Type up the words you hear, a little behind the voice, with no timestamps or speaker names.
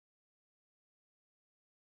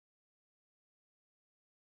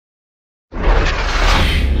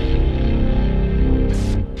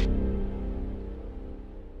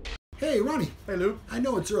Hey, Ronnie. Hey, Luke. I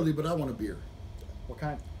know it's early, but I want a beer. What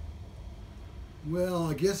kind? Well,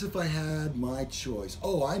 I guess if I had my choice.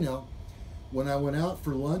 Oh, I know. When I went out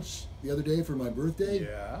for lunch the other day for my birthday,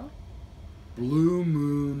 Yeah? Blue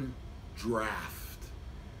Moon Draft.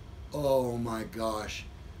 Oh my gosh,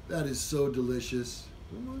 that is so delicious.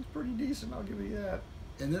 Blue Moon's pretty decent, I'll give you that.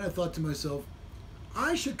 And then I thought to myself,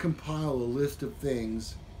 I should compile a list of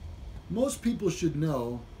things most people should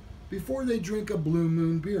know before they drink a Blue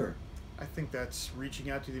Moon beer. I think that's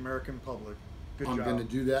reaching out to the American public. Good I'm job. going to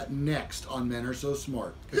do that next on Men Are So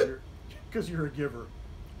Smart. Because you're a giver.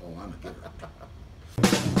 Oh, I'm a giver.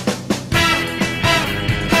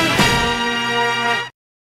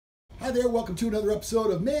 Hi there, welcome to another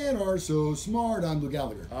episode of Men Are So Smart. I'm Lou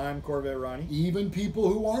Gallagher. I'm Corvette Ronnie. Even people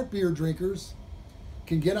who aren't beer drinkers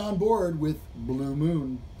can get on board with Blue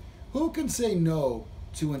Moon. Who can say no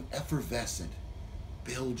to an effervescent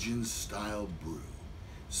Belgian-style brew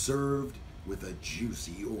served with a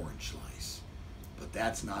juicy orange slice? But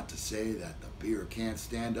that's not to say that the beer can't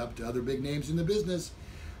stand up to other big names in the business.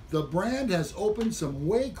 The brand has opened some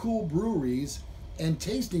way cool breweries and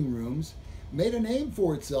tasting rooms, made a name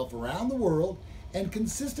for itself around the world, and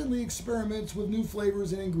consistently experiments with new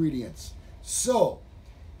flavors and ingredients. So,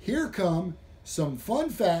 here come some fun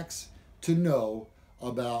facts to know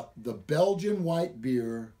about the Belgian white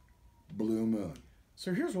beer, Blue Moon.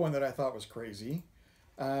 So here's one that I thought was crazy.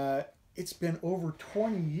 It's been over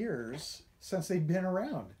 20 years since they've been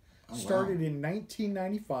around. Oh, Started wow. in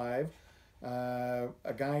 1995.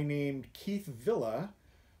 A guy named Keith Villa,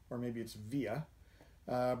 or maybe it's Villa,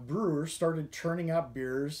 brewer, started churning out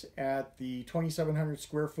beers at the 2,700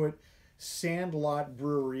 square foot Sandlot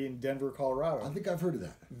Brewery in Denver, Colorado. I think I've heard of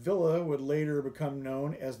that. Villa would later become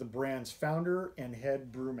known as the brand's founder and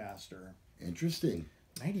head brewmaster. Interesting.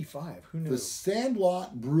 95, who knew? The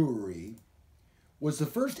Sandlot Brewery was the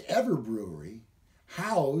first ever brewery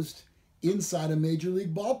housed inside a major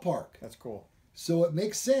league ballpark. That's cool. So it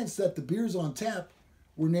makes sense that the beers on tap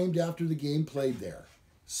were named after the game played there.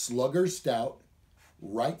 Slugger Stout,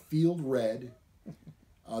 Right Field Red,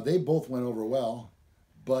 they both went over well,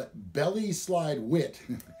 but Belly Slide Wit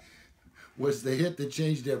was the hit that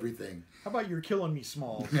changed everything. How about You're Killing Me,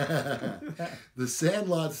 Smalls? The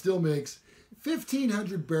Sandlot still makes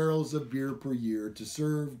 1,500 barrels of beer per year to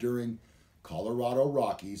serve during Colorado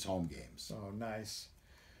Rockies home games. Oh, nice.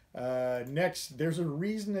 Next, there's a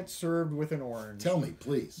reason it's served with an orange. Tell me,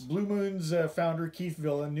 please. Blue Moon's founder, Keith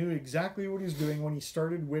Villa, knew exactly what he was doing when he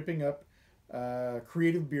started whipping up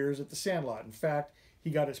creative beers at the Sandlot. In fact, he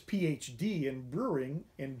got his PhD in brewing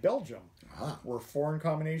in Belgium, where foreign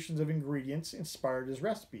combinations of ingredients inspired his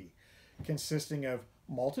recipe, consisting of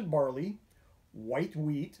malted barley, white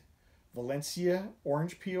wheat, Valencia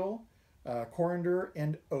orange peel, coriander,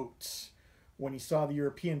 and oats. When he saw the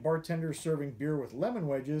European bartenders serving beer with lemon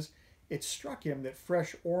wedges, it struck him that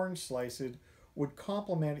fresh orange slices would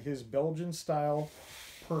complement his Belgian style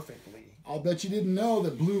perfectly. I'll bet you didn't know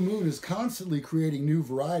that Blue Moon is constantly creating new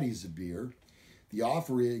varieties of beer. The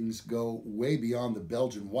offerings go way beyond the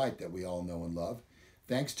Belgian white that we all know and love.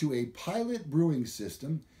 Thanks to a pilot brewing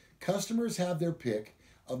system, customers have their pick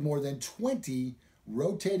of more than 20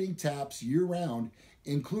 rotating taps year-round,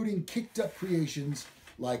 including kicked-up creations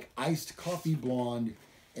like Iced Coffee Blonde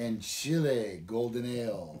and Chile Golden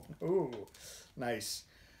Ale. Ooh, nice.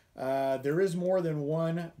 There is more than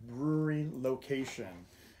one brewery location.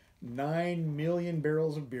 9 million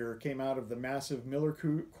barrels of beer came out of the massive Miller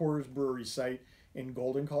Coors brewery site in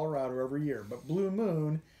Golden, Colorado every year. But Blue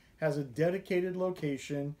Moon has a dedicated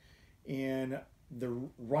location in the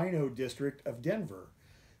Rhino district of Denver.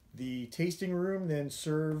 The tasting room then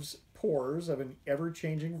serves pours of an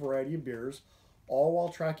ever-changing variety of beers, all while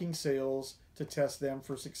tracking sales to test them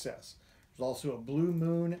for success. There's also a Blue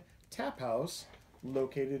Moon Tap House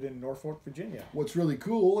located in Norfolk, Virginia. What's really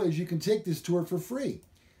cool is you can take this tour for free.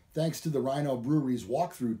 Thanks to the Rhino Brewery's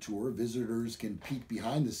walkthrough tour, visitors can peek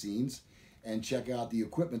behind the scenes and check out the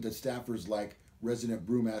equipment that staffers like resident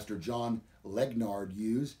brewmaster John Legnard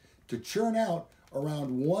use to churn out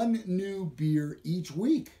around one new beer each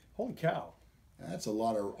week. Holy cow. That's a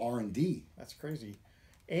lot of R&D. That's crazy.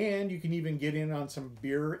 And you can even get in on some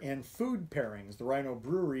beer and food pairings. The Rhino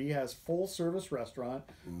Brewery has full-service restaurant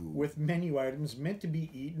with menu items meant to be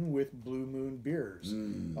eaten with Blue Moon beers.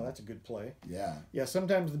 Oh, that's a good play. Yeah. Yeah,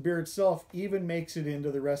 sometimes the beer itself even makes it into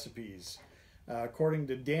the recipes. According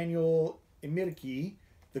to Daniel Emidiki,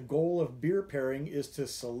 the goal of beer pairing is to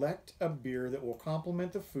select a beer that will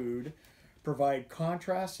complement the food, provide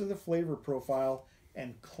contrast to the flavor profile,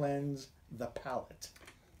 and cleanse the palate.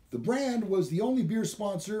 The brand was the only beer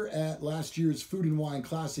sponsor at last year's Food and Wine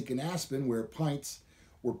Classic in Aspen, where pints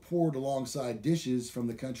were poured alongside dishes from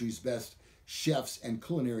the country's best chefs and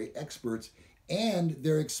culinary experts, and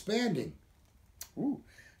they're expanding. Ooh,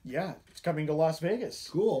 yeah, it's coming to Las Vegas.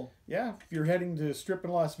 Cool. Yeah, if you're heading to Strip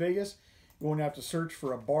in Las Vegas, you won't have to search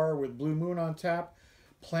for a bar with Blue Moon on tap.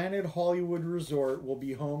 Planet Hollywood Resort will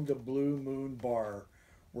be home to Blue Moon Bar,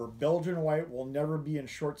 where Belgian white will never be in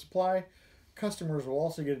short supply. Customers will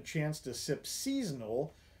also get a chance to sip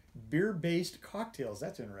seasonal beer-based cocktails.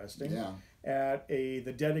 That's interesting. Yeah. At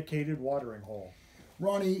the dedicated watering hole.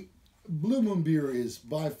 Ronnie, Blue Moon beer is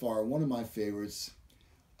by far one of my favorites.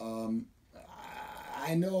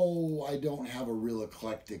 I know I don't have a real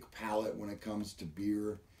eclectic palate when it comes to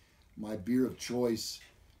beer. My beer of choice,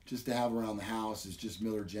 just to have around the house, is just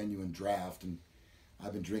Miller Genuine Draft, and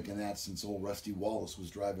I've been drinking that since old Rusty Wallace was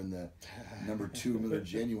driving the #2 Miller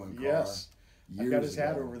Genuine car. Yes, I've got his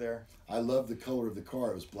hat over there. I love the color of the car.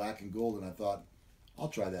 It was black and gold, and I thought, I'll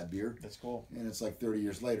try that beer. That's cool. And it's like 30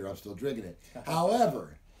 years later, I'm still drinking it.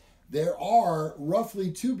 However, there are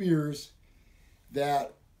roughly 2 beers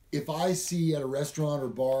that if I see at a restaurant or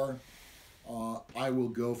bar, I will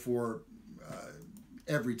go for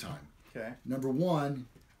every time. Okay. Number 1,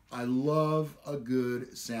 I love a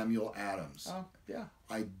good Samuel Adams. Oh, yeah.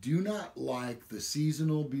 I do not like the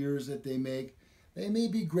seasonal beers that they make. They may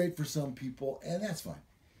be great for some people, and that's fine.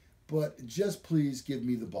 But just please give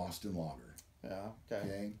me the Boston Lager. Yeah,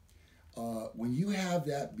 okay. When you have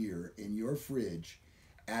that beer in your fridge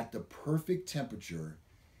at the perfect temperature,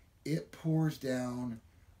 it pours down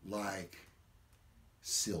like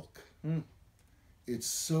silk. It's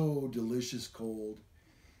so delicious cold.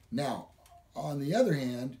 Now, on the other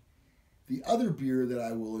hand, the other beer that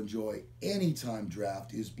I will enjoy anytime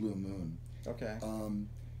draft is Blue Moon. Okay.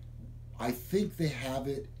 I think they have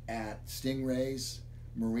it at StingRayz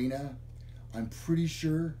Marina. I'm pretty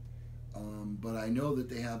sure. But I know that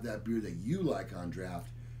they have that beer that you like on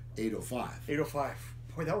draft, 805. 805.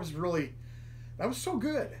 Boy, that was so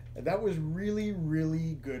good. That was really,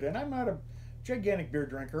 really good. And I'm not a gigantic beer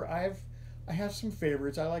drinker. I have some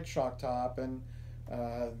favorites. I like Shock Top, and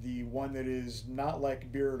the one that is not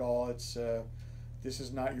like beer at all. It's This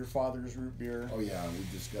Is Not Your Father's Root Beer. Oh yeah, we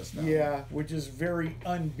discussed that. Yeah, which is very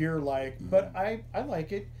unbeer-like, but I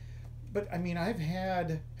like it. But I mean, have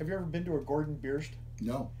you ever been to a Gordon Bierst?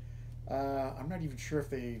 No. I'm not even sure if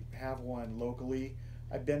they have one locally.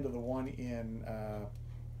 I've been to the one in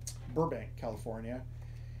Burbank, California.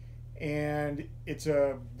 And it's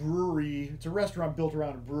a brewery, it's a restaurant built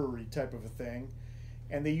around a brewery type of a thing.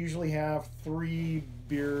 And they usually have 3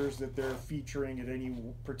 beers that they're featuring at any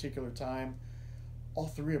particular time. All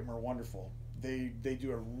 3 of them are wonderful. They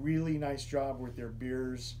do a really nice job with their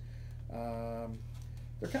beers. They're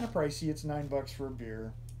kind of pricey. It's $9 for a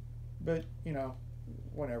beer. But, you know,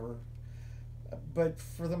 whatever. But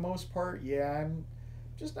for the most part, yeah, I'm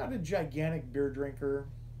just not a gigantic beer drinker.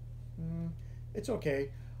 It's okay.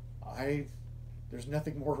 There's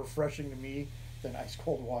nothing more refreshing to me than ice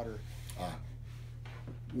cold water.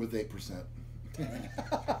 With 8%.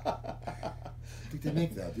 I think they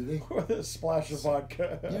make that, do they? With a splash of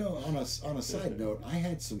vodka. You know, on a side note, I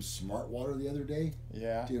had some smart water the other day.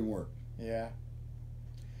 Yeah. It didn't work. Yeah.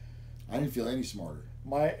 I didn't feel any smarter.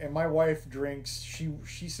 My wife drinks.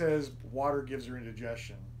 She says water gives her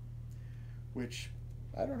indigestion, which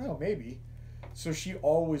I don't know, maybe. So she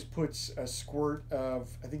always puts a squirt of,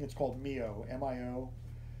 I think it's called Mio, M-I-O,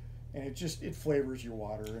 and it flavors your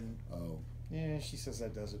water. And yeah, she says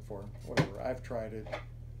that does it for her. Whatever. I've tried it.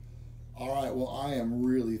 All right. Well, I am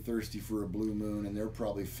really thirsty for a Blue Moon, and there are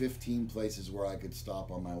probably 15 places where I could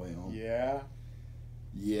stop on my way home. Yeah.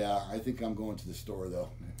 Yeah, I think I'm going to the store though.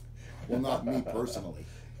 Well, not me personally.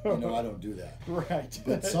 You know, I don't do that. Right.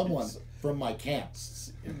 But someone from my camp.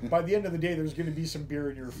 By the end of the day, there's going to be some beer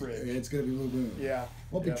in your fridge. It's going to be Blue Moon. Yeah.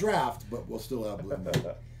 Won't be draft, but we'll still have Blue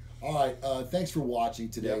Moon. All right. Thanks for watching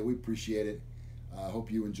today. Yep. We appreciate it. I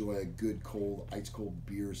hope you enjoy a good, cold, ice cold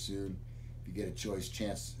beer soon. If you get a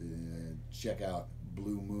chance, check out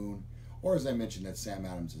Blue Moon. Or as I mentioned, that Sam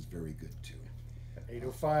Adams is very good too.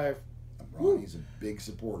 805. Ronnie's a big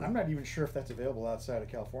supporter. I'm not even sure if that's available outside of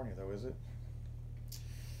California, though, is it?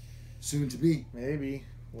 Soon to be. Maybe.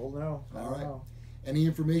 We'll know. I don't know. Any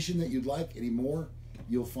information that you'd like, any more,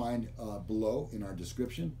 you'll find below in our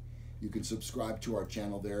description. You can subscribe to our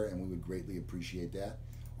channel there, and we would greatly appreciate that.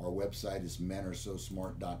 Our website is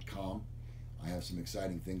menaresosmart.com. I have some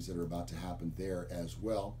exciting things that are about to happen there as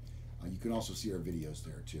well. You can also see our videos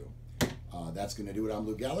there, too. That's going to do it. I'm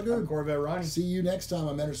Lou Gallagher. I'm Corvette Ronnie. See you next time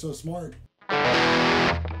on Men Are So Smart.